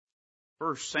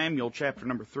First Samuel chapter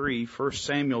number 3. First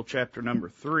Samuel chapter number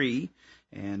 3.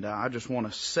 And I just want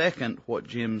to second what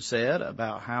Jim said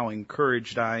about how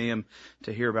encouraged I am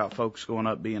to hear about folks going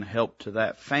up being a help to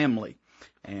that family.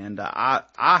 And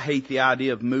I hate the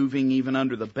idea of moving even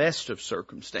under the best of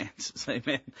circumstances,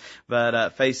 amen.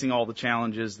 But facing all the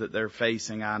challenges that they're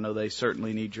facing, I know they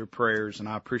certainly need your prayers, and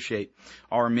I appreciate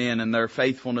our men and their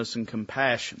faithfulness and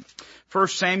compassion.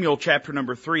 First Samuel chapter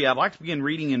number 3, I'd like to begin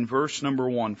reading in verse number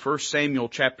 1. First Samuel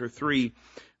chapter 3,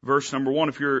 verse number 1.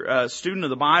 If you're a student of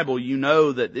the Bible, you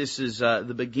know that this is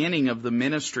the beginning of the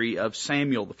ministry of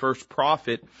Samuel, the first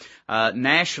prophet,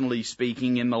 nationally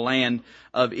speaking, in the land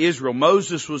of Israel.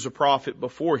 Moses was a prophet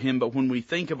before him, but when we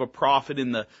think of a prophet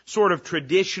in the sort of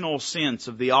traditional sense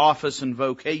of the office and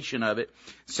vocation of it,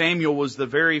 Samuel was the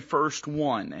very first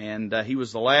one, and he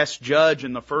was the last judge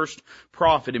and the first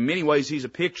prophet. In many ways, he's a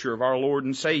picture of our Lord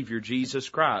and Savior, Jesus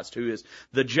Christ, who is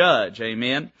the judge,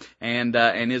 amen,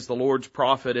 and is the Lord's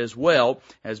prophet as well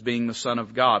as being the Son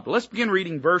of God. But let's begin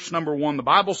reading verse number 1. The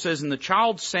Bible says, "And the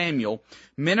child Samuel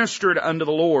ministered unto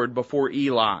the Lord before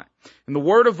Eli. And the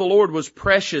word of the Lord was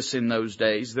precious in those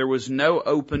days. There was no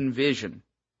open vision.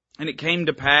 And it came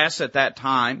to pass at that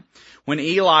time, when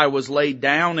Eli was laid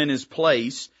down in his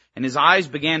place, and his eyes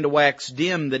began to wax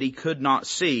dim that he could not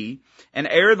see, and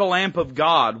ere the lamp of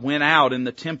God went out in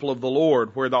the temple of the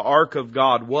Lord, where the ark of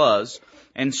God was,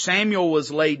 and Samuel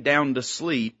was laid down to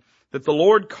sleep, that the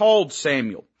Lord called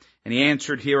Samuel, and he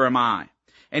answered, Here am I.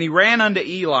 And he ran unto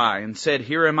Eli, and said,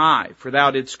 Here am I, for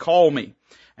thou didst call me.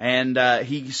 And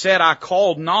he said, I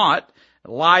called not,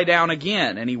 lie down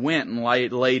again. And he went and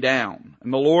lay down.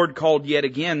 And the Lord called yet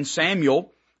again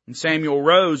Samuel. And Samuel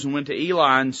rose and went to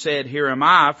Eli and said, Here am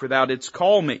I, for thou didst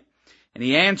call me. And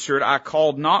he answered, I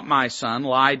called not, my son,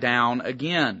 lie down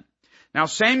again. Now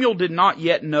Samuel did not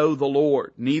yet know the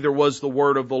Lord, neither was the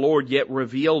word of the Lord yet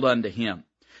revealed unto him.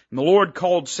 And the Lord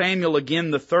called Samuel again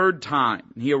the third time.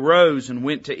 And he arose and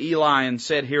went to Eli and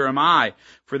said, Here am I,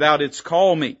 for thou didst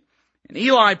call me. And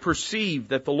Eli perceived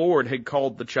that the Lord had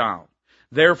called the child.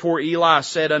 Therefore Eli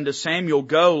said unto Samuel,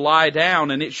 Go, lie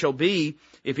down, and it shall be,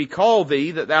 if he call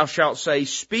thee, that thou shalt say,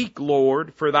 Speak,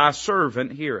 Lord, for thy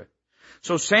servant heareth.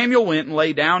 So Samuel went and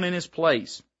lay down in his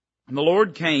place. And the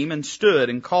Lord came and stood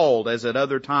and called, as at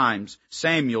other times,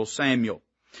 Samuel, Samuel.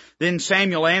 Then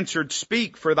Samuel answered,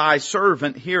 Speak, for thy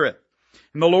servant heareth.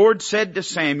 And the Lord said to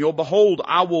Samuel, Behold,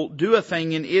 I will do a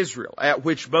thing in Israel, at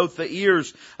which both the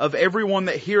ears of every one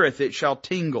that heareth it shall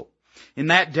tingle. In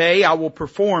that day I will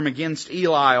perform against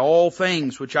Eli all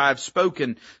things which I have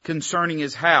spoken concerning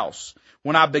his house.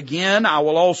 When I begin, I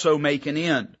will also make an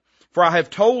end. For I have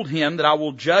told him that I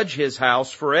will judge his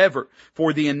house forever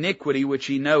for the iniquity which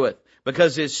he knoweth,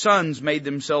 because his sons made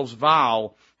themselves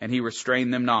vile, and he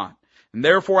restrained them not. And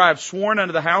therefore I have sworn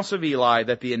unto the house of Eli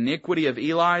that the iniquity of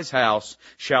Eli's house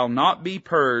shall not be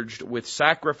purged with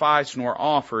sacrifice nor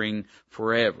offering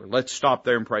forever." Let's stop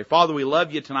there and pray. Father, we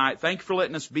love you tonight. Thank you for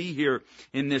letting us be here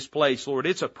in this place, Lord.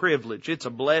 It's a privilege. It's a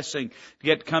blessing to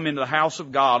get to come into the house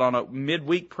of God on a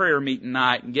midweek prayer meeting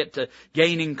night and get to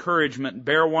gain encouragement and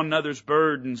bear one another's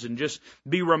burdens and just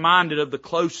be reminded of the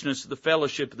closeness of the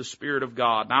fellowship of the Spirit of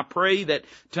God. And I pray that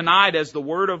tonight, as the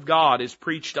Word of God is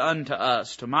preached unto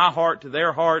us, to my heart, to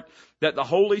their heart, that the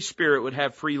Holy Spirit would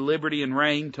have free liberty and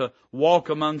reign to walk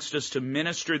amongst us, to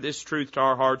minister this truth to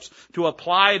our hearts, to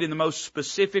apply it in the most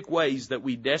specific ways that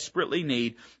we desperately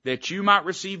need, that you might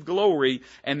receive glory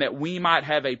and that we might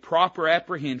have a proper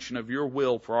apprehension of your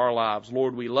will for our lives.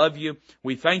 Lord, we love you.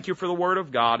 We thank you for the Word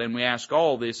of God, and we ask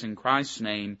all this in Christ's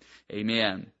name.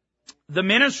 Amen. The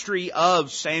ministry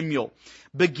of Samuel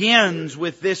begins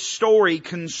with this story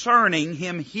concerning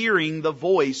him hearing the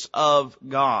voice of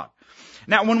God.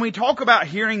 Now, when we talk about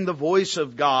hearing the voice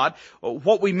of God,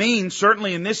 what we mean,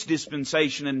 certainly in this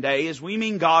dispensation and day, is we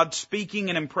mean God speaking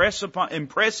and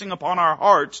impressing upon our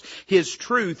hearts His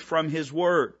truth from His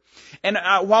Word. And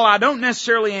while I don't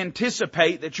necessarily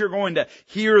anticipate that you're going to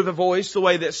hear the voice the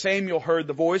way that Samuel heard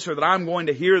the voice, or that I'm going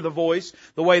to hear the voice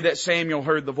the way that Samuel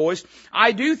heard the voice,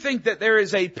 I do think that there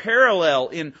is a parallel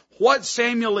in what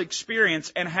Samuel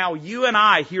experienced and how you and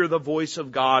I hear the voice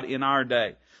of God in our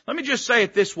day. Let me just say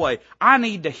it this way. I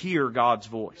need to hear God's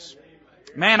voice.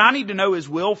 Man, I need to know His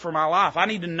will for my life. I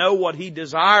need to know what He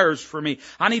desires for me.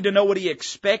 I need to know what He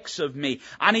expects of me.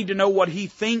 I need to know what He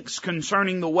thinks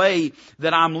concerning the way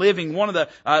that I'm living. One of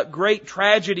the great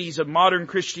tragedies of modern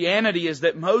Christianity is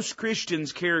that most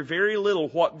Christians care very little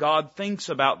what God thinks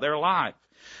about their life.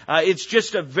 It's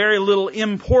just of very little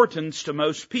importance to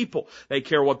most people. They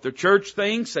care what their church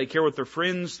thinks. They care what their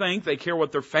friends think. They care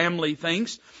what their family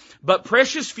thinks. But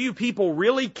precious few people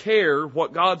really care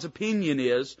what God's opinion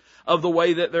is of the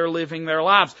way that they're living their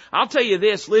lives. I'll tell you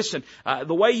this, listen,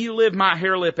 the way you live might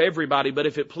hair lip everybody, but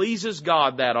if it pleases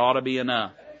God, that ought to be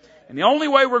enough. And the only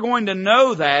way we're going to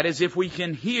know that is if we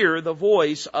can hear the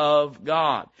voice of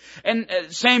God. And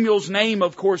Samuel's name,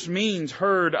 of course, means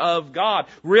heard of God.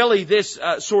 Really, this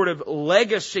sort of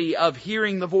legacy of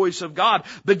hearing the voice of God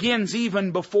begins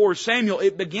even before Samuel.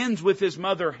 It begins with his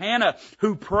mother Hannah,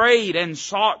 who prayed and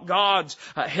sought God's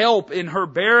help in her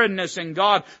barrenness, and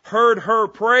God heard her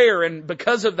prayer, and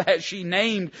because of that she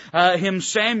named him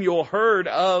Samuel, heard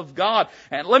of God.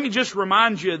 And let me just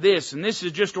remind you of this, and this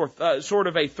is just sort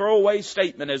of a throwaway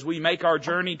statement as we make our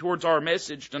journey towards our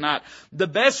message tonight. The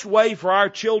best way for our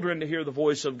children to hear the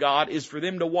voice of God is for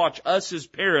them to watch us as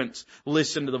parents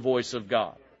listen to the voice of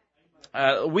God.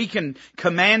 We can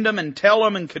command them and tell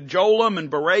them and cajole them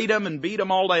and berate them and beat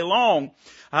them all day long.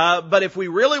 But if we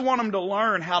really want them to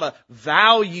learn how to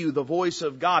value the voice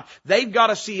of God, they've got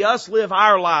to see us live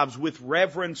our lives with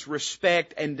reverence,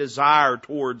 respect, and desire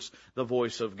towards the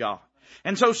voice of God.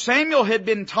 And so Samuel had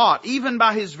been taught, even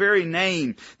by his very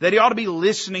name, that he ought to be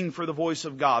listening for the voice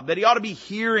of God, that he ought to be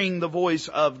hearing the voice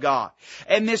of God.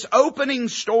 And this opening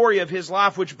story of his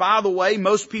life, which, by the way,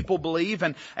 most people believe,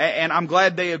 and I'm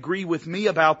glad they agree with me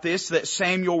about this, that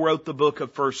Samuel wrote the book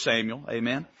of 1 Samuel.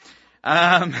 Amen.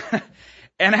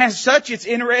 And as such, it's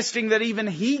interesting that even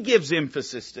he gives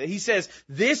emphasis to it. He says,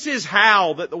 this is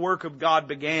how that the work of God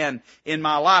began in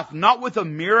my life. Not with a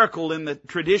miracle in the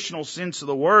traditional sense of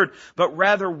the word, but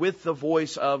rather with the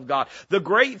voice of God. The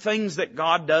great things that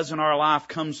God does in our life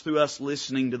comes through us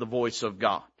listening to the voice of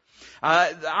God.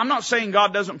 I'm not saying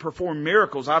God doesn't perform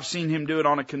miracles. I've seen Him do it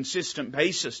on a consistent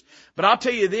basis. But I'll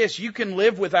tell you this, you can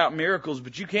live without miracles,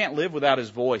 but you can't live without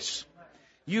His voice.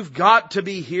 You've got to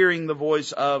be hearing the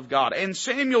voice of God. And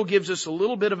Samuel gives us a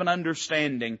little bit of an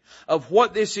understanding of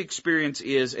what this experience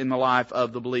is in the life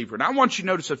of the believer. And I want you to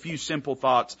notice a few simple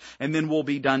thoughts, and then we'll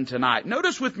be done tonight.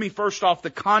 Notice with me first off the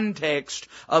context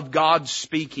of God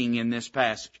speaking in this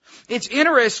passage. It's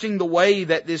interesting the way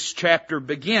that this chapter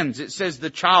begins. It says,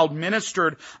 the child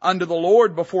ministered unto the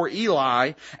Lord before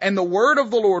Eli, and the word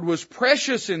of the Lord was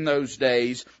precious in those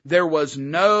days. There was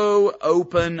no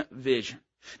open vision.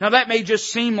 Now that may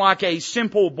just seem like a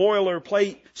simple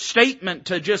boilerplate statement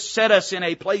to just set us in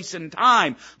a place and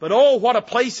time, but oh, what a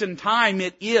place and time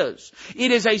it is.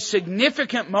 It is a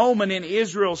significant moment in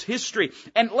Israel's history.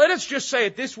 And let us just say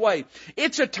it this way.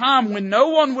 It's a time when no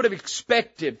one would have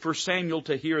expected for Samuel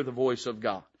to hear the voice of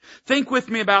God. Think with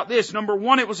me about this. Number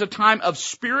one, it was a time of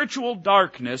spiritual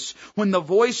darkness when the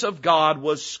voice of God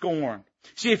was scorned.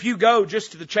 See, if you go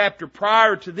just to the chapter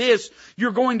prior to this,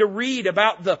 you're going to read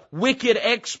about the wicked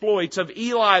exploits of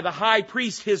Eli, the high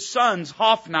priest, his sons,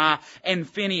 Hophni and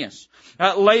Phinehas.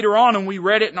 Later on, and we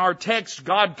read it in our text,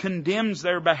 God condemns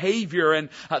their behavior, and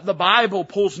the Bible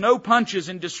pulls no punches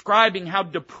in describing how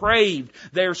depraved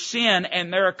their sin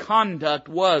and their conduct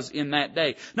was in that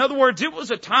day. In other words, it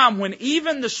was a time when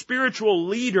even the spiritual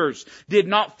leaders did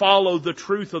not follow the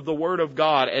truth of the Word of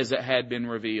God as it had been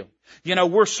revealed. You know,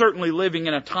 we're certainly living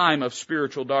in a time of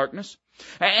spiritual darkness.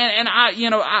 And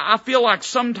I feel like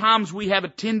sometimes we have a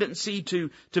tendency to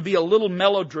be a little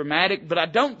melodramatic, but I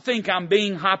don't think I'm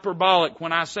being hyperbolic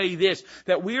when I say this,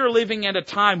 that we are living at a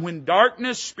time when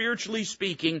darkness, spiritually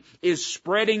speaking, is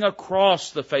spreading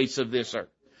across the face of this earth.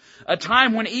 A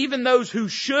time when even those who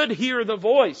should hear the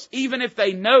voice, even if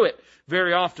they know it,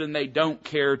 very often they don't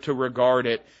care to regard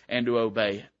it and to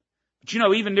obey it. But you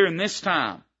know, even during this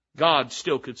time, God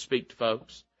still could speak to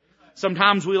folks.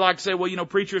 Sometimes we like to say, well,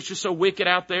 preacher, it's just so wicked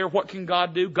out there. What can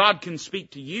God do? God can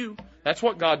speak to you. That's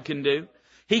what God can do.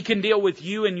 He can deal with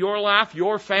you in your life,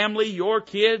 your family, your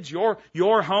kids,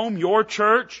 your home, your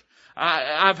church.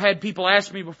 I've had people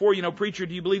ask me before, preacher,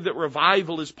 do you believe that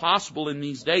revival is possible in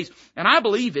these days? And I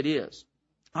believe it is.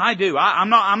 I do. I'm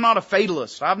not a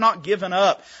fatalist. I've not given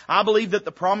up. I believe that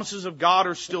the promises of God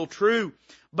are still true.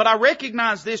 But I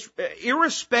recognize this,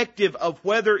 irrespective of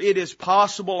whether it is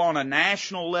possible on a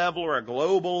national level or a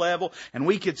global level, and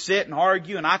we could sit and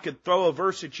argue, and I could throw a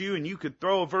verse at you and you could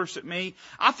throw a verse at me.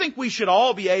 I think we should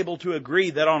all be able to agree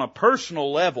that on a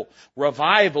personal level,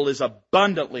 revival is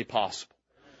abundantly possible.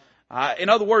 In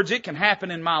other words, it can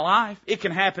happen in my life. It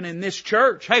can happen in this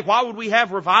church. Hey, why would we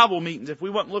have revival meetings if we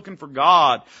weren't looking for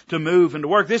God to move and to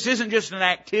work? This isn't just an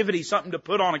activity, something to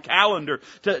put on a calendar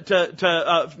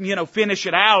to finish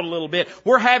it out a little bit.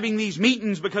 We're having these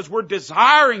meetings because we're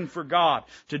desiring for God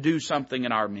to do something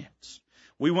in our midst.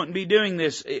 We wouldn't be doing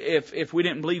this if we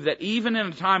didn't believe that even in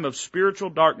a time of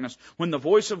spiritual darkness, when the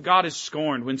voice of God is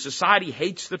scorned, when society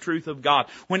hates the truth of God,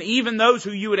 when even those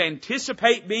who you would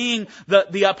anticipate being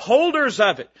the upholders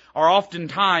of it are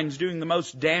oftentimes doing the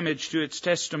most damage to its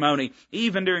testimony,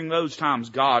 even during those times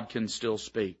God can still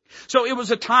speak. So it was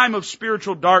a time of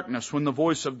spiritual darkness when the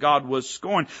voice of God was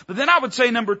scorned. But then I would say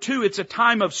number two, it's a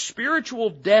time of spiritual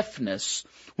deafness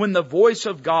when the voice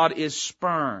of God is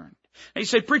spurned. And you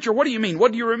say, preacher, what do you mean? Well,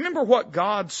 do you remember what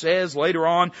God says later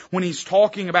on when He's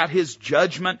talking about His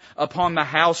judgment upon the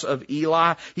house of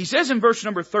Eli? He says in verse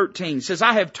number 13, he says,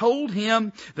 I have told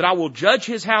him that I will judge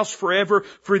his house forever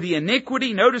for the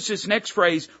iniquity, notice this next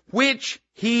phrase, which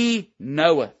he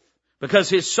knoweth, because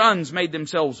his sons made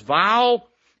themselves vile,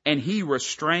 and he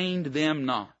restrained them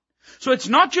not. So it's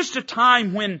not just a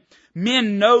time when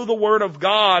men know the Word of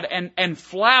God and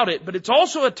flout it, but it's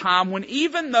also a time when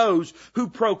even those who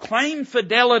proclaim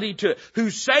fidelity to it, who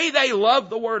say they love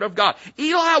the Word of God.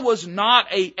 Eli was not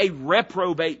a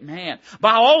reprobate man.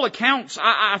 By all accounts,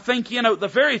 I think,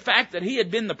 the very fact that he had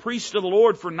been the priest of the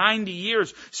Lord for 90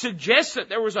 years suggests that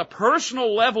there was a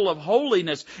personal level of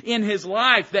holiness in his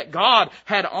life that God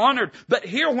had honored. But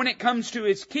here when it comes to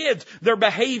his kids, they're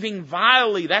behaving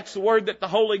vilely. That's the word that the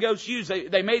Holy Ghost used.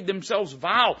 They made themselves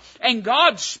vile. And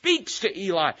God speaks to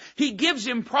Eli. He gives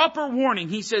him proper warning.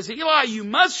 He says, Eli, you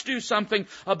must do something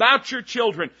about your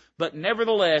children. But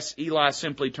nevertheless, Eli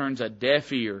simply turns a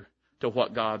deaf ear to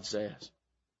what God says.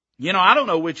 I don't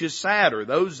know which is sadder,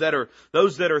 those that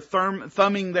are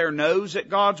thumbing their nose at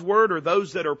God's Word or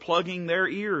those that are plugging their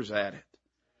ears at it.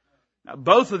 Now,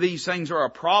 both of these things are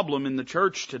a problem in the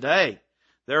church today.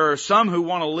 There are some who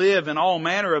want to live in all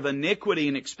manner of iniquity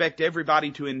and expect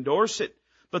everybody to endorse it.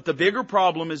 But the bigger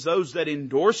problem is those that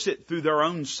endorse it through their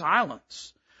own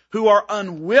silence, who are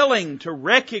unwilling to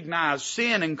recognize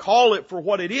sin and call it for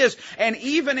what it is. And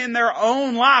even in their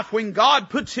own life, when God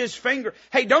puts His finger,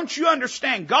 hey, don't you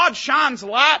understand? God shines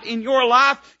light in your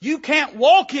life. You can't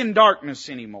walk in darkness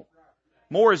anymore.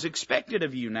 More is expected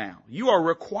of you now. You are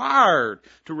required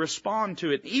to respond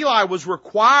to it. Eli was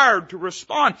required to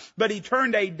respond, but he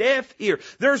turned a deaf ear.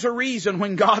 There's a reason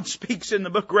when God speaks in the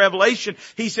book of Revelation,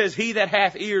 He says, he that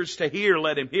hath ears to hear,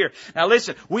 let him hear. Now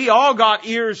listen, we all got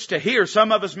ears to hear.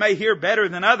 Some of us may hear better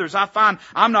than others. I find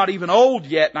I'm not even old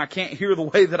yet and I can't hear the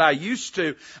way that I used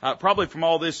to, probably from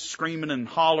all this screaming and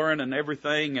hollering and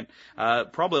everything, and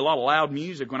probably a lot of loud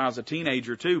music when I was a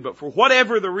teenager too. But for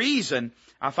whatever the reason,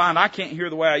 I find I can't hear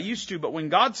the way I used to. But when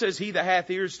God says he that hath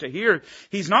ears to hear,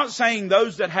 He's not saying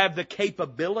those that have the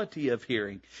capability of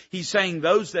hearing. He's saying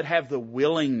those that have the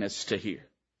willingness to hear.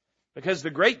 Because the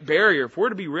great barrier, if we're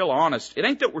to be real honest, it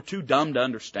ain't that we're too dumb to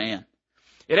understand.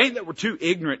 It ain't that we're too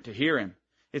ignorant to hear Him.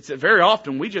 It's that very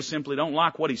often we just simply don't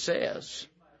like what He says.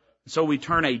 So we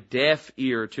turn a deaf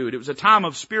ear to it. It was a time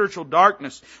of spiritual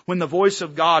darkness when the voice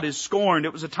of God is scorned.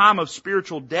 It was a time of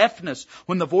spiritual deafness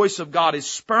when the voice of God is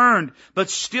spurned.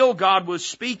 But still God was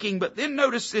speaking. But then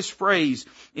notice this phrase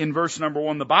in verse number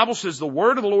 1. The Bible says the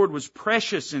word of the Lord was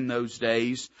precious in those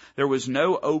days. There was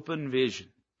no open vision.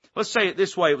 Let's say it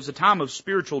this way. It was a time of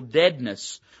spiritual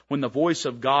deadness when the voice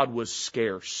of God was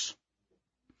scarce.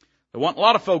 There wasn't a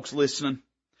lot of folks listening.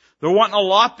 There wasn't a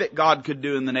lot that God could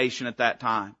do in the nation at that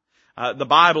time. The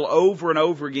Bible over and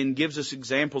over again gives us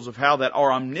examples of how that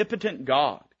our omnipotent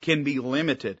God can be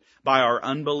limited by our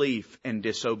unbelief and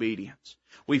disobedience.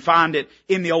 We find it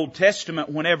in the Old Testament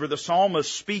whenever the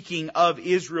psalmist speaking of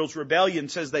Israel's rebellion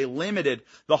says they limited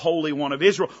the Holy One of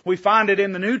Israel. We find it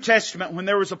in the New Testament when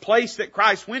there was a place that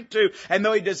Christ went to, and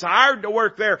though He desired to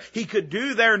work there, He could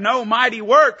do there no mighty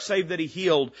work save that He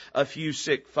healed a few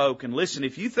sick folk. And listen,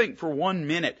 if you think for 1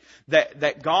 minute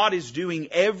that God is doing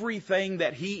everything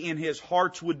that He in His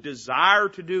heart would desire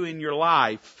to do in your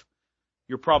life,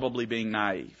 you're probably being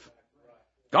naive.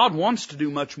 God wants to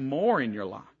do much more in your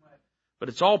life. But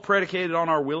it's all predicated on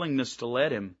our willingness to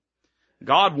let Him.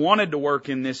 God wanted to work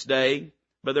in this day,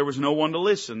 but there was no one to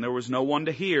listen. There was no one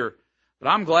to hear. But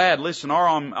I'm glad, listen,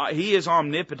 He is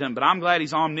omnipotent, but I'm glad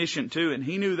He's omniscient too. And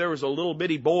He knew there was a little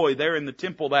bitty boy there in the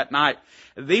temple that night.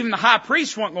 Even the high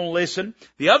priests weren't going to listen.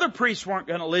 The other priests weren't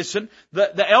going to listen.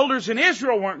 The elders in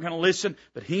Israel weren't going to listen.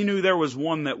 But He knew there was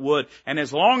one that would. And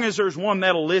as long as there's one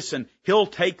that'll listen, He'll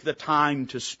take the time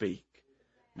to speak.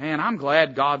 Man, I'm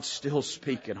glad God's still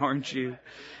speaking, aren't you?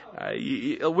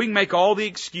 We can make all the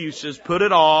excuses, put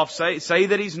it off, say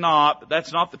that He's not, but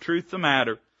that's not the truth of the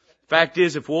matter. Fact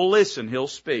is, if we'll listen, He'll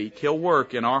speak. He'll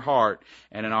work in our heart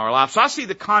and in our life. So I see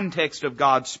the context of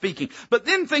God speaking. But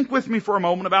then think with me for a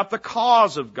moment about the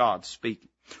cause of God speaking.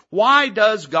 Why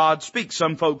does God speak?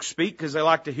 Some folks speak because they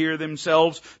like to hear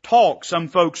themselves talk. Some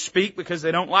folks speak because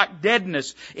they don't like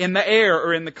deadness in the air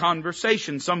or in the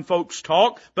conversation. Some folks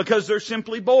talk because they're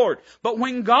simply bored. But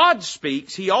when God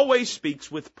speaks, He always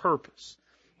speaks with purpose.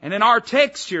 And in our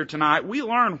text here tonight, we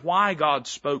learn why God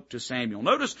spoke to Samuel.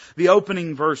 Notice the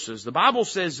opening verses. The Bible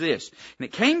says this, and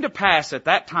it came to pass at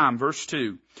that time, verse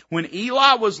 2, when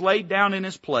Eli was laid down in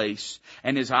his place,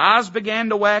 and his eyes began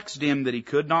to wax dim that he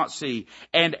could not see,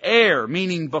 and ere,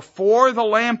 meaning before the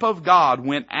lamp of God,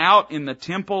 went out in the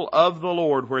temple of the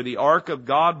Lord where the ark of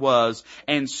God was,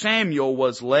 and Samuel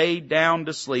was laid down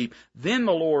to sleep, then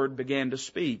the Lord began to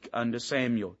speak unto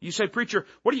Samuel. You say, preacher,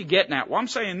 what are you getting at? Well, I'm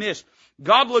saying this.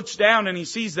 God looks down and He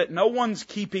sees that no one's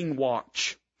keeping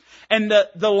watch. And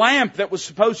the lamp that was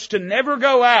supposed to never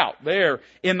go out there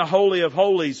in the Holy of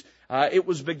Holies, it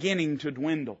was beginning to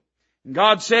dwindle. And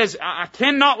God says, I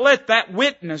cannot let that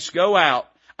witness go out.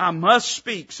 I must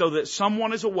speak so that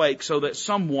someone is awake, so that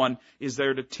someone is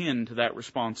there to tend to that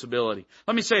responsibility.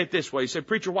 Let me say it this way. You say,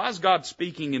 preacher, why is God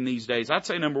speaking in these days? I'd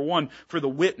say, number one, for the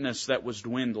witness that was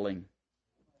dwindling.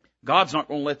 God's not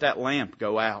going to let that lamp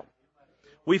go out.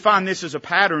 We find this as a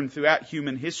pattern throughout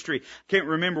human history. I can't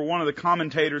remember, one of the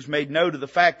commentators made note of the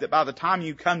fact that by the time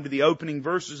you come to the opening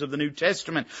verses of the New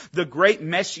Testament, the great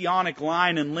messianic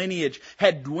line and lineage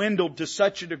had dwindled to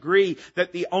such a degree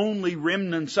that the only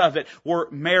remnants of it were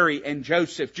Mary and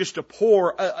Joseph, just a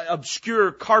poor,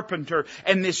 obscure carpenter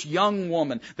and this young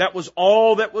woman. That was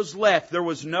all that was left. There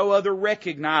was no other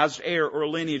recognized heir or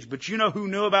lineage. But you know who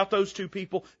knew about those two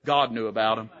people? God knew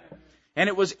about them. And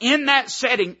it was in that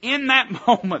setting, in that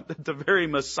moment, that the very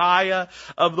Messiah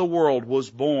of the world was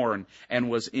born and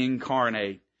was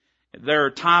incarnate. There are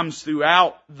times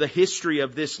throughout the history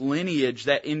of this lineage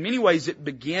that in many ways it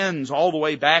begins all the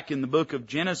way back in the book of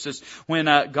Genesis when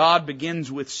God begins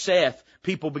with Seth.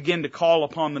 People begin to call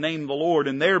upon the name of the Lord,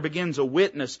 and there begins a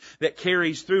witness that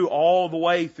carries through all the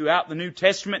way throughout the New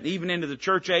Testament, even into the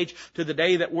church age to the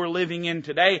day that we're living in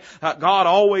today. God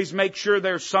always makes sure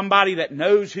there's somebody that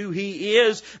knows who He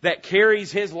is, that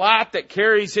carries His light, that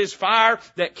carries His fire,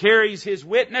 that carries His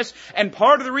witness. And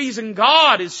part of the reason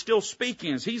God is still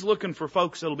speaking is He's looking for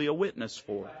folks that'll be a witness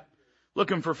for Him.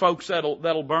 Looking for folks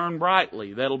that'll burn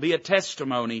brightly, that'll be a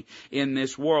testimony in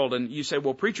this world. And you say,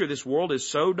 well, preacher, this world is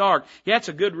so dark. Yeah, it's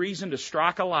a good reason to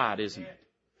strike a light, isn't it?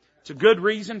 It's a good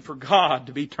reason for God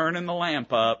to be turning the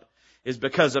lamp up, is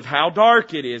because of how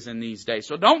dark it is in these days.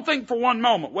 So don't think for one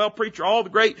moment, well, preacher, all the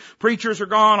great preachers are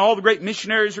gone, all the great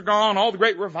missionaries are gone, all the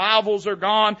great revivals are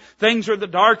gone, things are the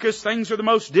darkest, things are the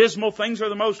most dismal, things are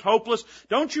the most hopeless.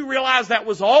 Don't you realize that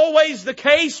was always the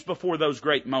case before those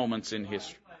great moments in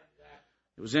history?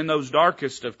 It was in those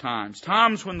darkest of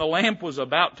times when the lamp was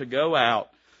about to go out,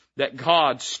 that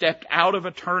God stepped out of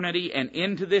eternity and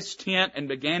into this tent and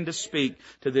began to speak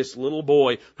to this little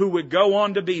boy who would go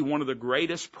on to be one of the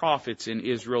greatest prophets in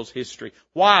Israel's history.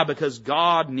 Why? Because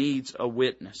God needs a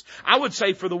witness. I would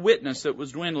say for the witness that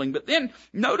was dwindling. But then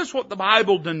notice what the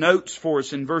Bible denotes for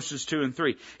us in verses 2 and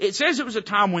 3. It says it was a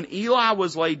time when Eli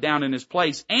was laid down in his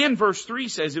place, and verse 3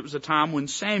 says it was a time when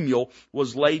Samuel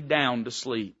was laid down to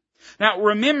sleep. Now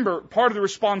remember, part of the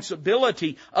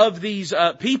responsibility of these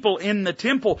people in the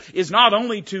temple is not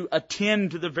only to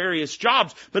attend to the various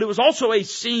jobs, but it was also a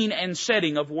scene and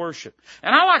setting of worship.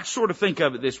 And I like to sort of think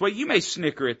of it this way. You may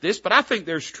snicker at this, but I think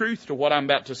there's truth to what I'm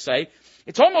about to say.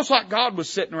 It's almost like God was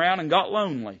sitting around and got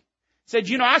lonely. He said,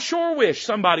 I sure wish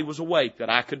somebody was awake that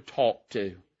I could talk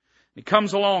to. He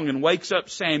comes along and wakes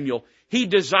up Samuel. He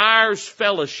desires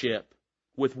fellowship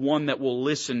with one that will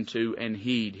listen to and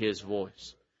heed His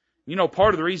voice.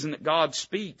 Part of the reason that God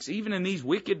speaks, even in these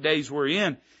wicked days we're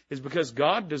in, is because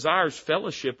God desires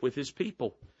fellowship with His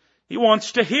people. He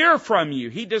wants to hear from you.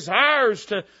 He desires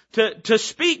to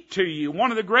speak to you.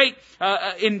 One of the great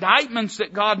indictments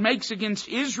that God makes against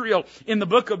Israel in the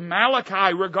book of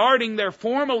Malachi regarding their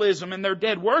formalism and their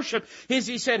dead worship is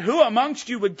He said, who amongst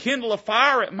you would kindle a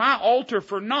fire at my altar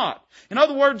for naught? In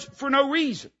other words, for no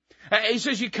reason. He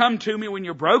says, you come to me when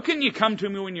you're broken, you come to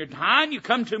me when you're dying, you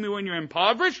come to me when you're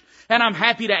impoverished, and I'm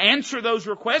happy to answer those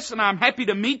requests, and I'm happy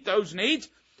to meet those needs.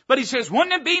 But He says,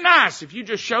 wouldn't it be nice if you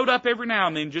just showed up every now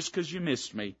and then just because you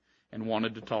missed me and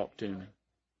wanted to talk to me?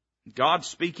 God's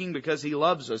speaking because He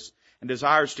loves us and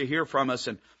desires to hear from us,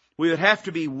 and we would have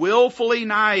to be willfully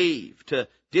naive to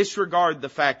disregard the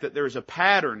fact that there is a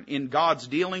pattern in God's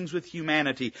dealings with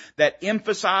humanity that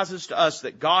emphasizes to us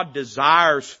that God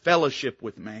desires fellowship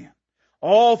with man.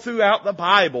 All throughout the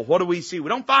Bible, what do we see? We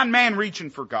don't find man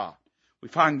reaching for God. We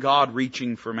find God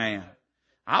reaching for man.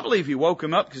 I believe He woke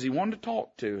him up because He wanted to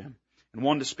talk to him. and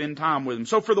wanted to spend time with Him.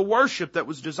 So for the worship that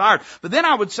was desired. But then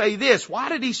I would say this, why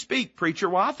did He speak, preacher?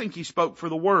 Well, I think He spoke for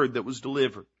the word that was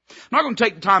delivered. I'm not going to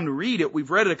take the time to read it.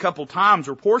 We've read it a couple times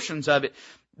or portions of it.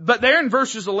 But there in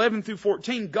verses 11 through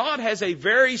 14, God has a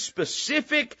very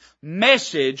specific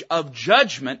message of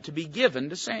judgment to be given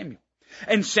to Samuel.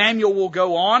 And Samuel will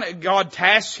go on. God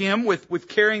tasks him with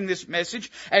carrying this message.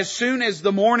 As soon as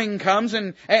the morning comes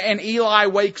and Eli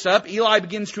wakes up, Eli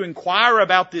begins to inquire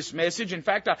about this message. In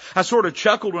fact, I sort of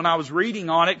chuckled when I was reading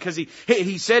on it because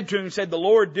he said to him, the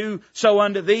Lord do so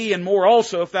unto thee and more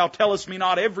also if thou tellest me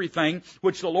not everything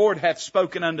which the Lord hath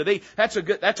spoken unto thee. That's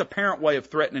a parent way of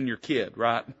threatening your kid,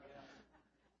 right?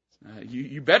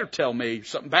 You better tell me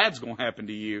something bad's going to happen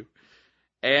to you.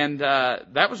 And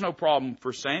that was no problem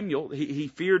for Samuel. He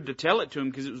feared to tell it to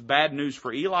him because it was bad news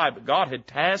for Eli, but God had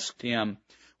tasked him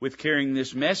with carrying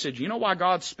this message. You know why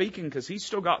God's speaking? Because He's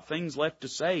still got things left to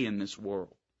say in this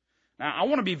world. Now, I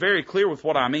want to be very clear with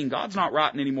what I mean. God's not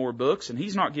writing any more books, and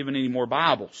He's not giving any more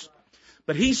Bibles.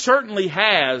 But He certainly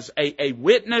has a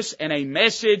witness and a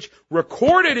message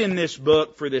recorded in this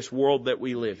book for this world that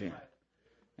we live in.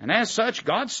 And as such,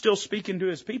 God's still speaking to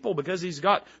His people because He's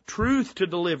got truth to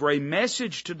deliver, a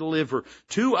message to deliver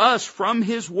to us from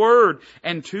His Word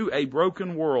and to a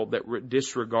broken world that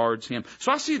disregards Him.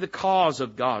 So I see the cause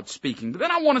of God speaking. But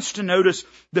then I want us to notice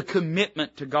the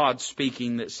commitment to God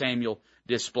speaking that Samuel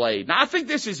displayed. Now I think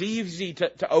this is easy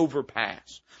to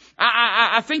overpass.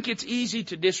 I think it's easy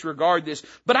to disregard this.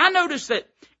 But I noticed that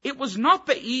it was not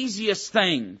the easiest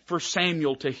thing for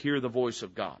Samuel to hear the voice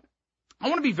of God. I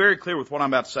want to be very clear with what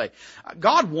I'm about to say.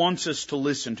 God wants us to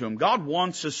listen to Him. God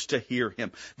wants us to hear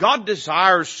Him. God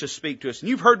desires to speak to us. And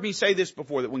you've heard me say this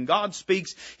before, that when God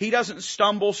speaks, He doesn't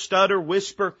stumble, stutter,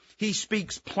 whisper. He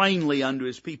speaks plainly unto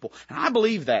His people. And I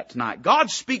believe that tonight.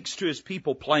 God speaks to His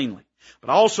people plainly.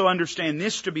 But I also understand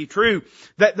this to be true,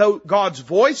 that though God's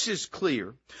voice is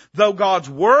clear, though God's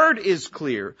Word is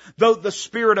clear, though the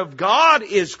Spirit of God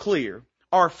is clear,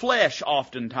 our flesh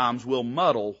oftentimes will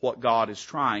muddle what God is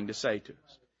trying to say to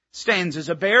us. Stands as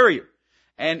a barrier.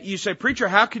 And you say, preacher,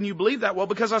 how can you believe that? Well,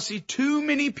 because I see too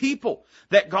many people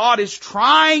that God is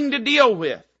trying to deal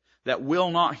with that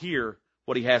will not hear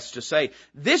what He has to say.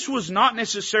 This was not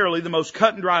necessarily the most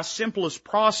cut and dry, simplest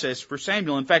process for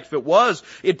Samuel. In fact, if it was,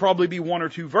 it'd probably be one or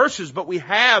two verses, but we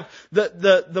have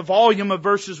the volume of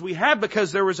verses we have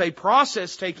because there was a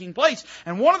process taking place.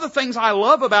 And one of the things I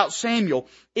love about Samuel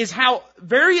is how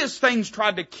various things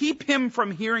tried to keep him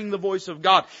from hearing the voice of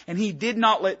God, and he did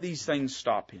not let these things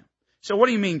stop him. So what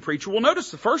do you mean, preacher? Well, notice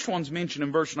the first one's mentioned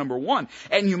in verse number 1.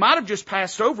 And you might have just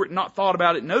passed over it and not thought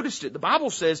about it, noticed it. The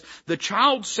Bible says, the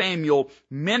child Samuel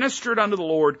ministered unto the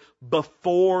Lord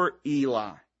before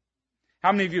Eli.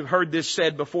 How many of you have heard this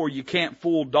said before, you can't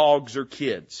fool dogs or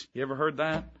kids? You ever heard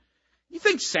that? You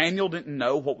think Samuel didn't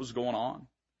know what was going on?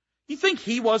 You think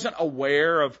he wasn't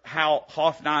aware of how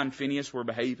Hophni and Phinehas were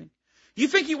behaving? You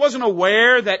think he wasn't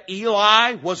aware that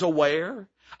Eli was aware?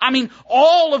 I mean,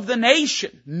 all of the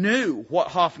nation knew what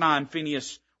Hophni and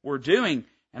Phinehas were doing.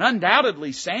 And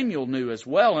undoubtedly Samuel knew as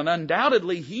well. And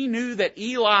undoubtedly he knew that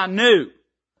Eli knew.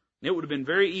 It would have been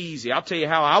very easy. I'll tell you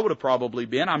how I would have probably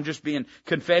been. I'm just being,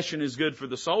 confession is good for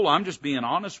the soul. I'm just being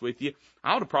honest with you.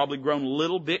 I would have probably grown a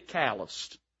little bit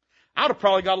calloused. I would have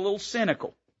probably got a little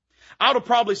cynical. I would have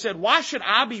probably said, why should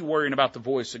I be worrying about the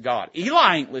voice of God?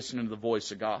 Eli ain't listening to the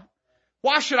voice of God.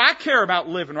 Why should I care about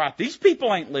living right? These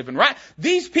people ain't living right.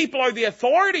 These people are the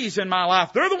authorities in my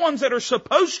life. They're the ones that are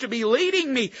supposed to be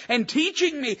leading me and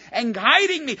teaching me and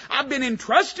guiding me. I've been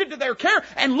entrusted to their care,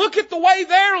 and look at the way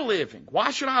they're living.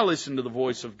 Why should I listen to the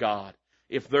voice of God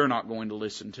if they're not going to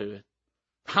listen to it?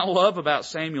 I love about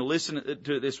Samuel listening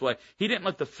to it this way. He didn't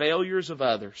let the failures of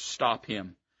others stop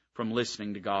him from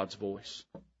listening to God's voice.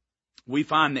 We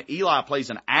find that Eli plays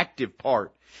an active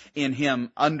part in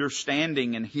him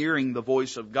understanding and hearing the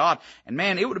voice of God. And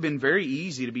man, it would have been very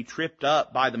easy to be tripped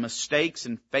up by the mistakes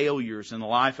and failures in the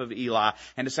life of Eli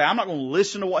and to say, I'm not going to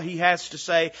listen to what he has to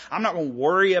say. I'm not going to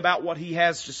worry about what he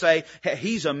has to say.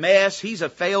 He's a mess. He's a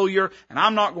failure. And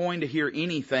I'm not going to hear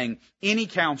anything, any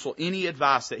counsel, any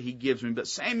advice that he gives me. But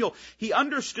Samuel, he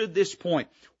understood this point.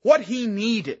 What he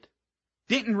needed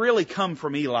didn't really come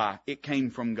from Eli. It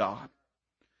came from God.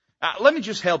 Let me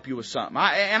just help you with something.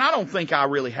 I don't think I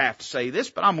really have to say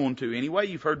this, but I'm going to anyway.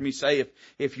 You've heard me say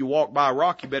if you walk by a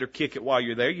rock, you better kick it while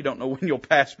you're there. You don't know when you'll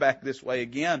pass back this way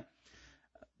again.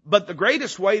 But the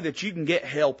greatest way that you can get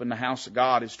help in the house of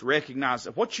God is to recognize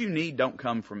that what you need don't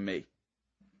come from me.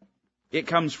 It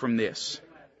comes from this.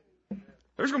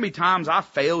 There's going to be times I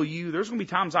fail you. There's going to be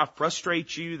times I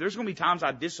frustrate you. There's going to be times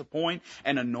I disappoint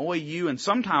and annoy you, and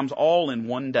sometimes all in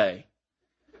one day.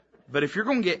 But if you're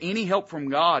going to get any help from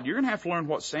God, you're going to have to learn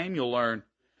what Samuel learned.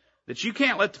 That you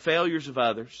can't let the failures of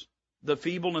others, the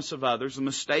feebleness of others, the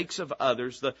mistakes of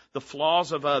others, the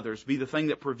flaws of others be the thing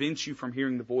that prevents you from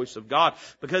hearing the voice of God.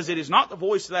 Because it is not the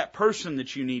voice of that person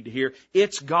that you need to hear.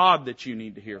 It's God that you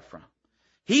need to hear from.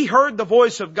 He heard the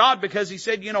voice of God because he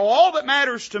said, all that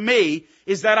matters to me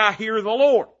is that I hear the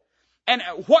Lord. And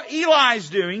what Eli's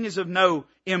doing is of no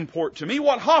import to me.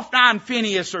 What Hophni and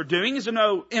Phinehas are doing is of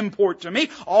no import to me.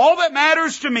 All that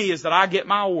matters to me is that I get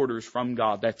my orders from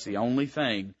God. That's the only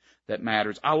thing that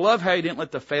matters. I love how he didn't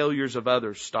let the failures of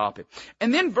others stop it.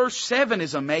 And then verse 7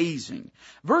 is amazing.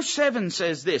 Verse 7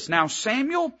 says this, Now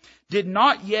Samuel did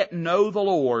not yet know the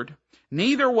Lord,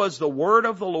 neither was the word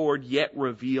of the Lord yet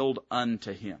revealed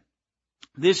unto him.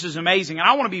 This is amazing, and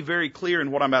I want to be very clear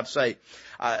in what I'm about to say.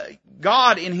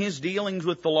 God, in His dealings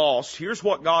with the lost, here's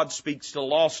what God speaks to the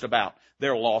lost about,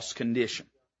 their lost condition.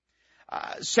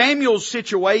 Samuel's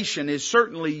situation is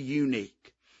certainly unique.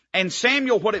 And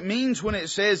Samuel, what it means when it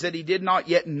says that he did not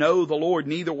yet know the Lord,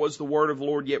 neither was the word of the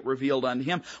Lord yet revealed unto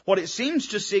him, what it seems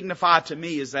to signify to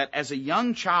me is that as a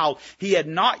young child, he had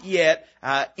not yet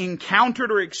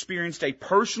encountered or experienced a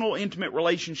personal, intimate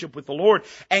relationship with the Lord,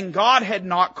 and God had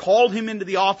not called him into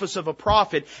the office of a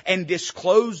prophet and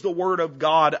disclosed the word of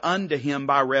God unto him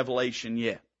by revelation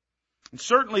yet. And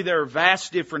certainly there are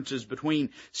vast differences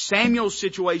between Samuel's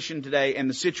situation today and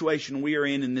the situation we are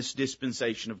in this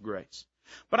dispensation of grace.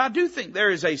 But I do think there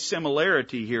is a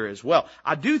similarity here as well.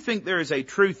 I do think there is a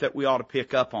truth that we ought to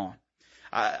pick up on.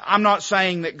 I'm not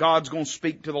saying that God's going to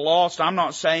speak to the lost. I'm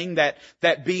not saying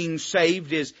that being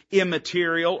saved is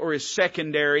immaterial or is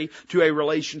secondary to a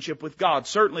relationship with God.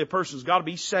 Certainly a person's got to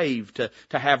be saved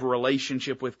to have a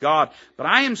relationship with God. But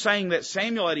I am saying that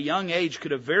Samuel at a young age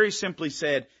could have very simply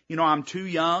said, I'm too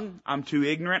young, I'm too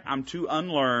ignorant, I'm too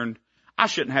unlearned. I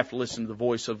shouldn't have to listen to the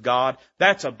voice of God.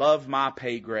 That's above my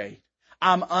pay grade.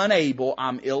 I'm unable,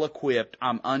 I'm ill-equipped,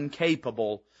 I'm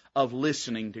incapable of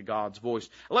listening to God's voice.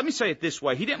 Let me say it this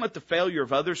way. He didn't let the failure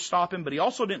of others stop him, but he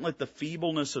also didn't let the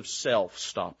feebleness of self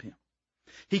stop him.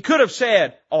 He could have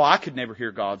said, I could never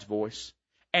hear God's voice.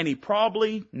 And he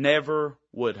probably never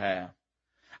would have.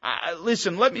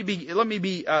 Listen, let me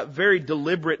be very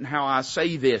deliberate in how I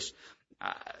say this.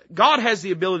 God has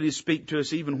the ability to speak to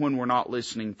us even when we're not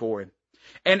listening for Him.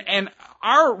 And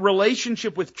our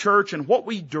relationship with church and what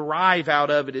we derive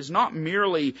out of it is not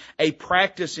merely a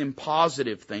practice in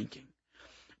positive thinking.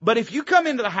 But if you come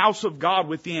into the house of God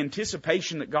with the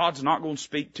anticipation that God's not going to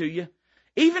speak to you,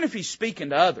 even if He's speaking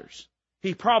to others,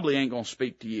 He probably ain't going to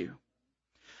speak to you.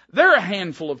 There are a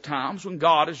handful of times when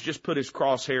God has just put His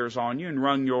crosshairs on you and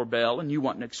rung your bell and you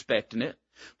wasn't expecting it.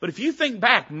 But if you think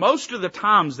back, most of the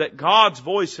times that God's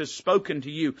voice has spoken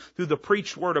to you through the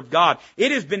preached Word of God,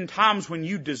 it has been times when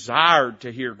you desired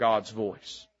to hear God's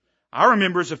voice. I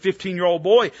remember as a 15-year-old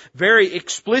boy very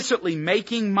explicitly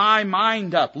making my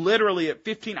mind up, literally at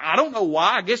 15. I don't know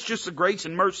why. I guess just the grace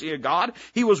and mercy of God.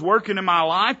 He was working in my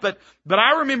life. But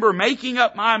I remember making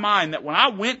up my mind that when I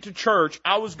went to church,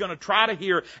 I was going to try to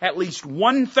hear at least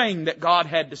one thing that God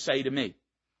had to say to me.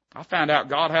 I found out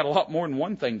God had a lot more than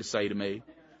one thing to say to me.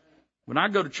 When I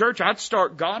go to church,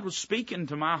 God was speaking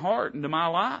to my heart and to my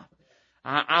life.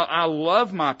 I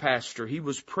love my pastor. He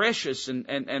was precious and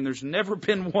there's never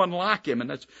been one like him. And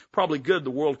that's probably good.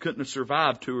 The world couldn't have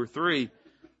survived 2 or 3.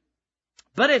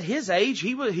 But at his age,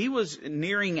 he was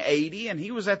nearing 80, and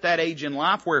he was at that age in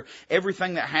life where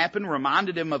everything that happened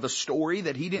reminded him of a story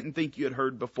that he didn't think you had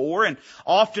heard before. And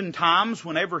oftentimes,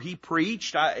 whenever he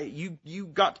preached, you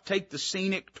got to take the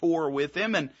scenic tour with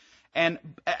him. And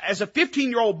as a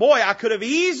 15-year-old boy, I could have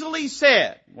easily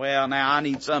said, well, now I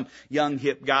need some young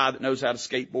hip guy that knows how to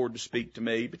skateboard to speak to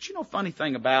me. But funny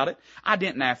thing about it, I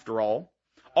didn't after all.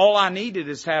 All I needed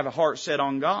is to have a heart set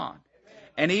on God.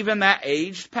 And even that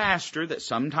aged pastor that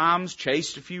sometimes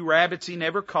chased a few rabbits he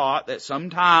never caught, that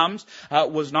sometimes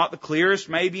was not the clearest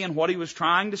maybe in what he was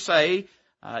trying to say,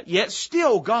 yet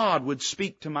still God would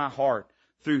speak to my heart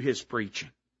through his preaching.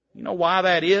 You know why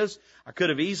that is? I could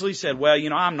have easily said, well,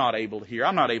 I'm not able to hear.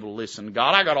 I'm not able to listen to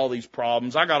God. I got all these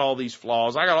problems. I got all these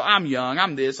flaws. I'm young.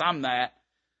 I'm this. I'm that.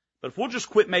 But if we'll just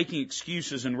quit making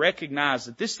excuses and recognize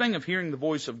that this thing of hearing the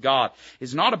voice of God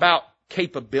is not about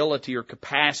capability or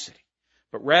capacity,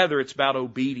 but rather it's about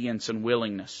obedience and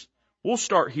willingness, we'll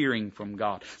start hearing from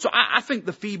God. So I think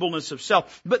the feebleness of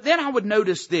self. But then I would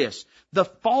notice this. The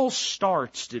false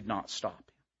starts did not stop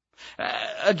him.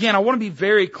 Again, I want to be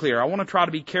very clear. I want to try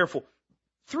to be careful.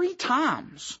 3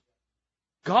 times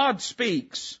God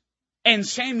speaks and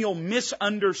Samuel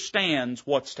misunderstands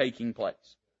what's taking place.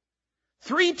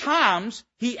 3 times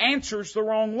he answers the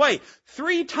wrong way.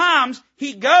 3 times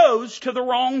he goes to the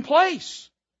wrong place.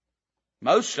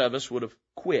 Most of us would have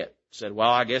quit. Said, well,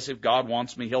 I guess if God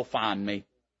wants me, He'll find me.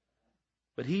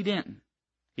 But he didn't.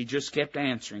 He just kept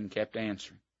answering, kept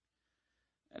answering.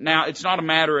 Now, it's not a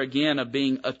matter, again, of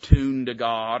being attuned to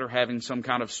God or having some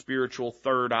kind of spiritual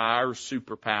third eye or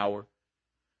superpower.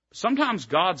 Sometimes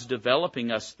God's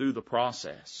developing us through the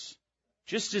process,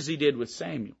 just as He did with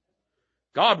Samuel.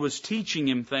 God was teaching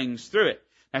him things through it.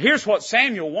 Now, here's what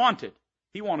Samuel wanted.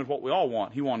 He wanted what we all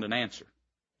want. He wanted an answer.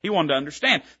 He wanted to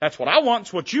understand. That's what I want.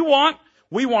 It's what you want.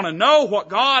 We want to know what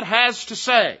God has to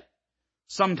say.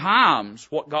 Sometimes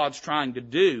what God's trying to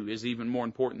do is even more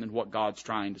important than what God's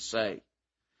trying to say.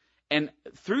 And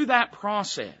through that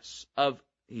process of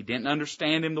he didn't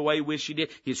understand him the way he wished he did.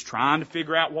 He's trying to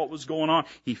figure out what was going on.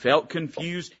 He felt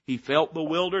confused. He felt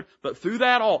bewildered. But through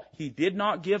that all, he did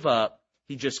not give up.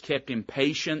 He just kept in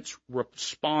patience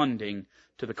responding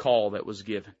to the call that was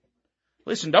given.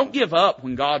 Listen, don't give up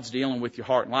when God's dealing with your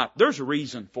heart and life. There's a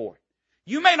reason for it.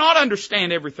 You may not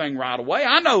understand everything right away.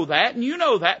 I know that, and you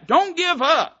know that. Don't give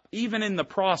up. Even in the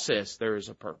process, there is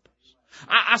a purpose.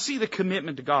 I see the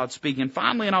commitment to God speaking.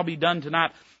 Finally, and I'll be done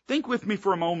tonight, think with me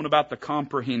for a moment about the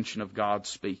comprehension of God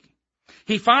speaking.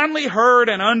 He finally heard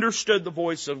and understood the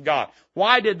voice of God.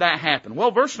 Why did that happen?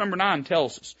 Well, verse number 9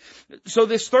 tells us. So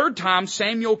this third time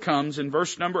Samuel comes in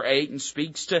verse number 8 and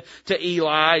speaks to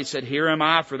Eli. He said, "Here am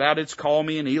I, for thou didst call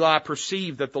me." And Eli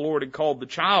perceived that the Lord had called the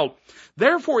child.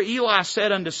 Therefore Eli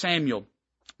said unto Samuel,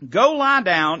 "Go lie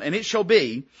down, and it shall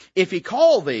be, if he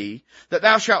call thee, that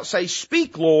thou shalt say,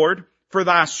 Speak, Lord, for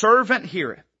thy servant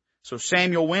heareth." So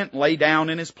Samuel went and lay down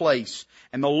in his place.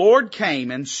 And the Lord came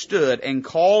and stood and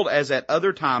called as at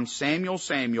other times, "Samuel,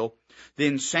 Samuel."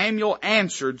 Then Samuel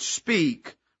answered,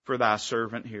 "Speak, for thy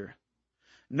servant heareth."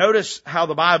 Notice how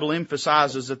the Bible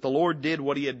emphasizes that the Lord did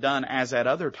what He had done as at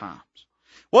other times.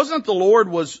 Wasn't the Lord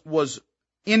was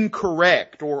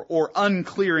incorrect or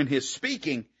unclear in His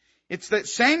speaking. It's that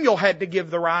Samuel had to give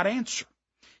the right answer.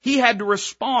 He had to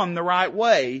respond the right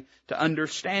way to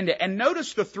understand it. And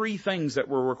notice the 3 things that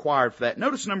were required for that.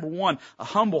 Notice number 1, a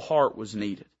humble heart was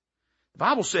needed. The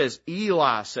Bible says,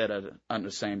 Eli said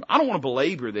unto Samuel. I don't want to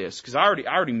belabor this because I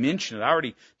already mentioned it. I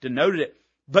already denoted it.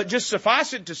 But just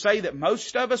suffice it to say that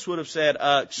most of us would have said,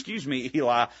 excuse me,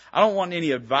 Eli, I don't want any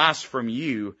advice from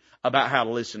you about how to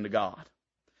listen to God.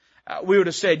 We would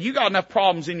have said, you got enough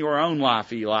problems in your own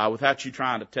life, Eli, without you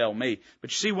trying to tell me.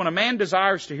 But you see, when a man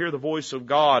desires to hear the voice of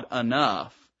God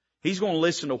enough, he's going to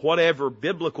listen to whatever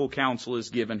biblical counsel is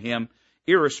given him,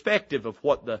 irrespective of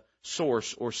what the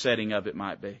source or setting of it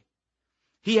might be.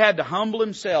 He had to humble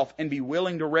himself and be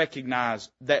willing to recognize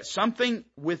that something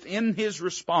within his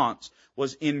response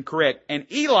was incorrect.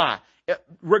 And Eli,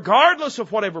 regardless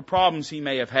of whatever problems he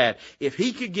may have had, if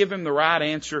he could give him the right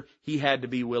answer, he had to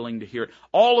be willing to hear it.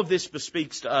 All of this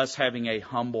bespeaks to us having a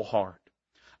humble heart.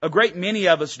 A great many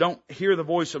of us don't hear the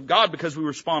voice of God because we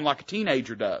respond like a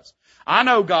teenager does. I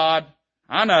know, God.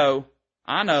 I know.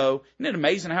 Isn't it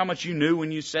amazing how much you knew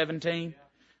when you were 17?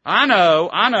 I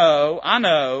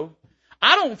know.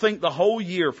 I don't think the whole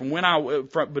year from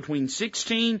between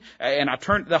 16 and I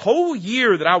turned, the whole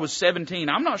year that I was 17,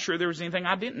 I'm not sure there was anything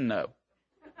I didn't know.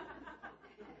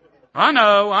 I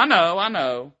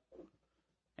know.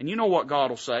 And you know what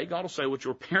God will say? God will say what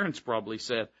your parents probably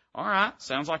said. All right,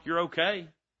 sounds like you're okay.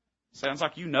 Sounds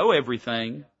like you know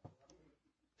everything.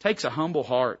 Takes a humble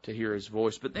heart to hear His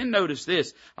voice. But then notice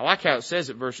this. I like how it says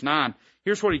at verse 9.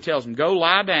 Here's what He tells him. "Go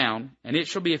lie down, and it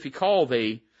shall be if He call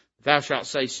thee, thou shalt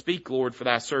say, Speak, Lord, for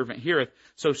thy servant heareth."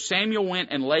 So Samuel went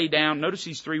and lay down. Notice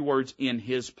these 3 words, in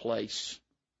his place.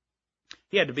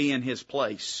 He had to be in his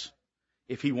place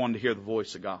if he wanted to hear the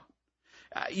voice of God.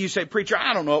 You say, "Preacher,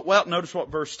 I don't know it." Well, notice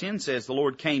what verse 10 says. The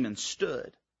Lord came and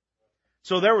stood.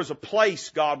 So there was a place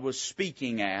God was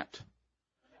speaking at.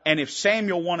 And if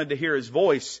Samuel wanted to hear His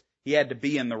voice, he had to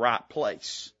be in the right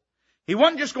place. He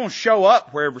wasn't just going to show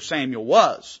up wherever Samuel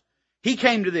was. He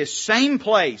came to this same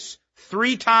place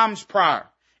 3 times prior.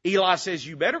 Eli says,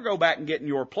 "You better go back and get in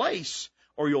your place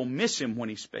or you'll miss Him when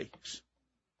He speaks."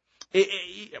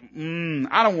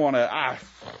 I don't want to,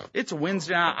 it's a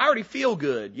Wednesday night. I already feel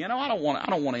good. You know, I don't want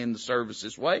to end the service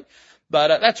this way.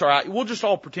 But that's all right. We'll just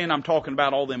all pretend I'm talking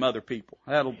about all them other people.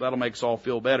 That'll make us all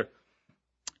feel better.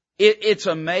 It's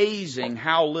amazing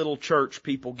how little church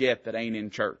people get that ain't in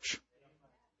church.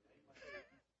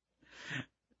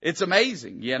 It's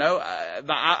amazing, you know.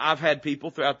 I've had people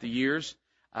throughout the years.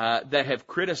 that have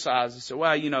criticized and said,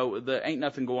 well, there ain't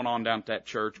nothing going on down at that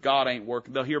church. God ain't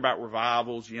working. They'll hear about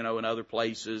revivals, in other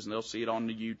places, and they'll see it on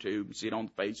the YouTube and see it on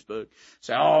Facebook.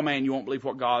 Say, oh man, you won't believe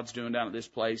what God's doing down at this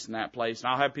place and that place. And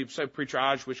I'll have people say, preacher,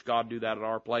 I just wish God do that at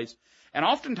our place. And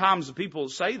oftentimes the people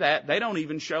that say that, they don't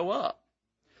even show up.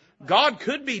 God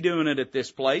could be doing it at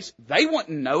this place. They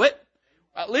wouldn't know it.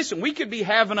 Listen, we could be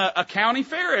having a county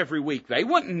fair every week. They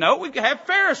wouldn't know. We could have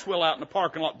Ferris wheel out in the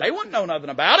parking lot. They wouldn't know nothing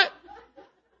about it.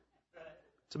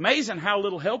 It's amazing how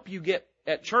little help you get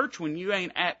at church when you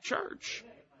ain't at church,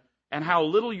 and how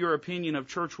little your opinion of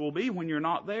church will be when you're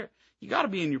not there. You got to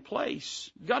be in your place.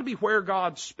 You got to be where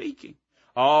God's speaking.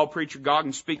 Oh, preacher, God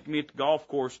can speak to me at the golf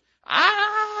course.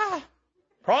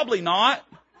 Probably not.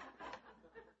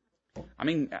 I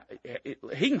mean,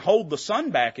 he can hold the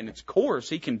sun back in its course.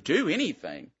 He can do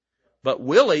anything. But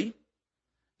will he?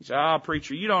 He said,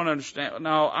 preacher, you don't understand.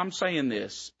 No, I'm saying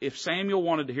this. If Samuel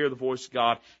wanted to hear the voice of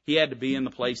God, he had to be in the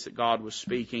place that God was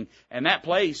speaking. And that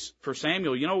place for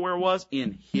Samuel, you know where it was?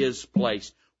 In his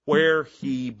place, where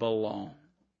he belonged.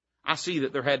 I see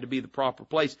that there had to be the proper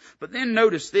place. But then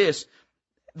notice this.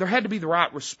 There had to be the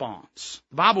right response.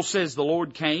 The Bible says the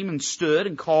Lord came and stood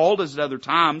and called as at other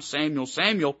times, Samuel,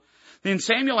 Samuel. Then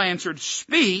Samuel answered,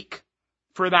 speak,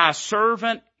 for thy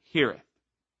servant heareth.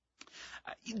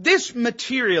 This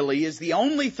materially is the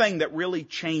only thing that really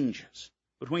changes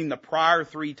between the prior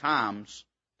 3 times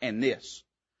and this.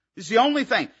 This is the only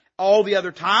thing. All the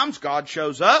other times, God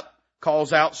shows up,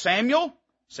 calls out Samuel.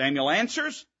 Samuel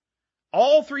answers.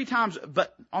 All 3 times.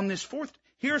 But on this 4th,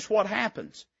 here's what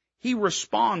happens. He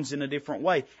responds in a different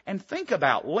way. And think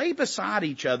about, lay beside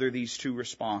each other these 2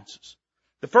 responses.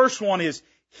 The first one is,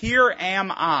 here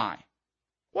am I.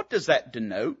 What does that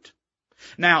denote?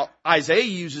 Now, Isaiah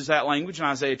uses that language in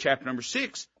Isaiah chapter number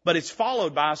 6, but it's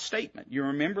followed by a statement. You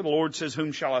remember the Lord says,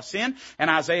 whom shall I send? And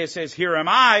Isaiah says, here am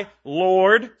I,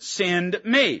 Lord, send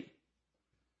me.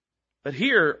 But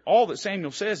here, all that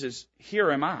Samuel says is, here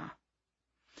am I.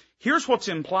 Here's what's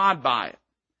implied by it.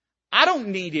 I don't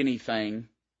need anything,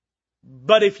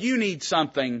 but if you need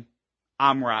something,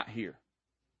 I'm right here.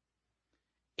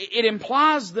 It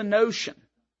implies the notion,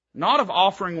 not of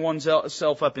offering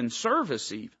oneself up in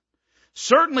service even,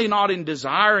 certainly not in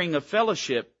desiring a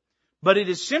fellowship, but it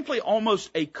is simply almost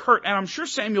a curt, and I'm sure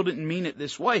Samuel didn't mean it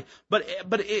this way, but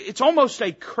it's almost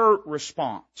a curt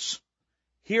response.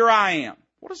 Here I am.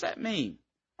 What does that mean?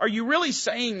 Are you really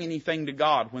saying anything to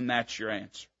God when that's your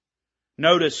answer?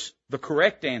 Notice the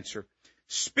correct answer.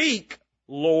 Speak,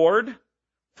 Lord,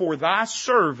 for thy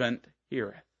servant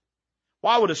heareth.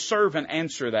 Why would a servant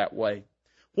answer that way?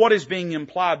 What is being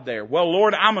implied there? Well,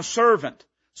 Lord, I'm a servant,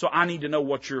 so I need to know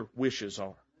what your wishes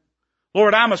are.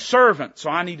 Lord, I'm a servant, so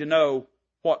I need to know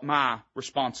what my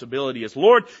responsibility is.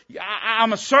 Lord,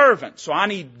 I'm a servant, so I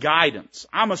need guidance.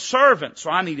 I'm a servant,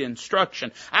 so I need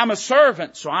instruction. I'm a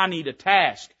servant, so I need a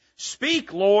task.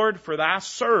 Speak, Lord, for thy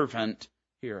servant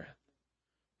heareth.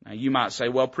 Now you might say,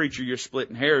 well, preacher, you're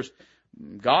splitting hairs.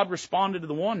 God responded to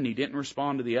the one and he didn't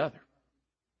respond to the other.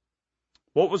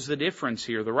 What was the difference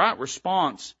here? The right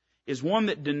response is one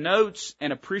that denotes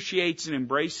and appreciates and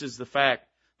embraces the fact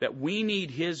that we need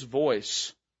his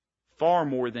voice far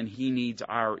more than he needs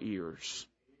our ears.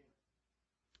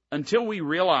 Until we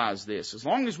realize this, as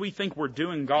long as we think we're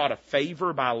doing God a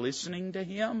favor by listening to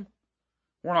him,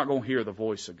 we're not going to hear the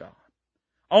voice of God.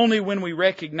 Only when we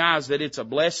recognize that it's a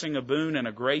blessing, a boon, and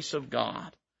a grace of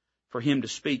God for him to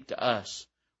speak to us.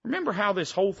 Remember how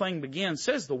this whole thing begins. It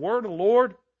says the word of the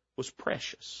Lord was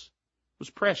precious. Was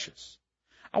precious.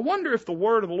 I wonder if the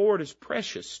word of the Lord is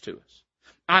precious to us.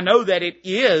 I know that it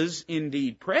is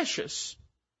indeed precious,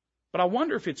 but I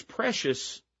wonder if it's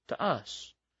precious to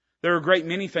us. There are a great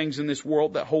many things in this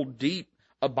world that hold deep,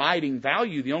 abiding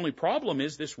value. The only problem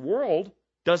is this world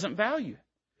doesn't value it.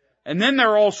 And then there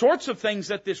are all sorts of things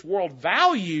that this world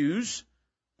values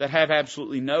that have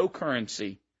absolutely no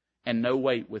currency and no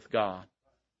weight with God.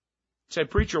 You say,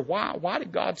 preacher, why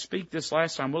did God speak this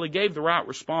last time? Well, he gave the right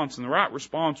response, and the right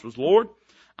response was, Lord,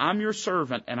 I'm your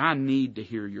servant, and I need to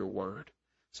hear your word.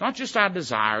 It's not just I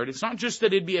desire it. It's not just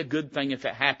that it'd be a good thing if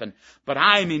it happened, but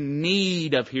I am in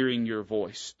need of hearing your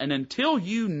voice. And until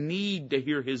you need to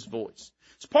hear his voice,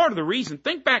 it's part of the reason.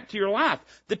 Think back to your life.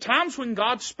 The times when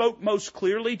God spoke most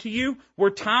clearly to you were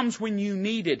times when you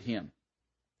needed him.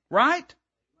 Right?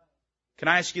 Can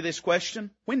I ask you this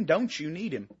question? When don't you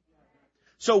need him?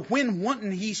 So when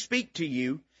wouldn't he speak to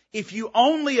you if you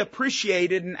only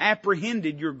appreciated and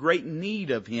apprehended your great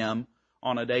need of him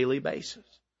on a daily basis?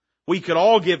 We could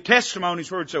all give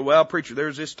testimonies where we'd say, well, preacher,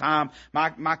 there's this time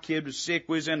my kid was sick,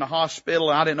 we was in the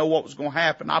hospital, and I didn't know what was going to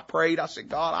happen. I prayed, I said,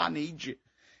 God, I need you.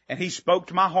 And He spoke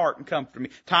to my heart and comforted me.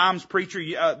 Times, preacher,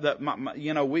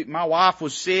 my wife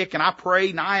was sick and I prayed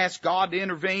and I asked God to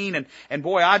intervene and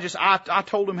boy, I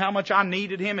told Him how much I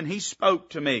needed Him and He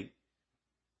spoke to me.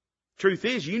 Truth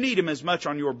is, you need Him as much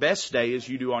on your best day as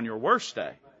you do on your worst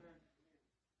day.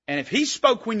 And if He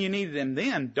spoke when you needed Him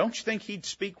then, don't you think He'd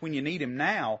speak when you need Him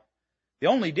now? The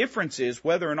only difference is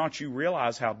whether or not you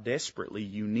realize how desperately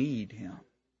you need Him.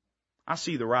 I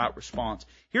see the right response.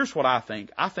 Here's what I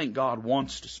think. I think God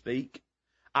wants to speak.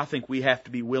 I think we have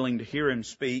to be willing to hear Him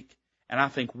speak. And I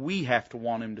think we have to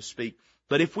want Him to speak.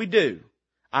 But if we do,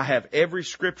 I have every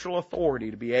scriptural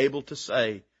authority to be able to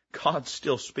say, God's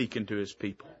still speaking to His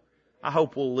people. I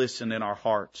hope we'll listen in our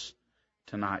hearts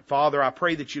tonight. Father, I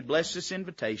pray that You'd bless this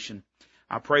invitation.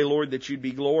 I pray, Lord, that You'd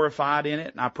be glorified in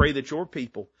it. And I pray that Your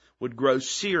people would grow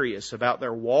serious about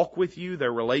their walk with You,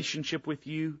 their relationship with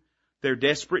You, their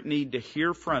desperate need to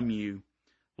hear from You,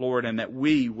 Lord, and that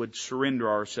we would surrender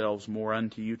ourselves more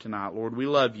unto You tonight. Lord, we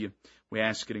love You. We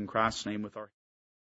ask it in Christ's name with our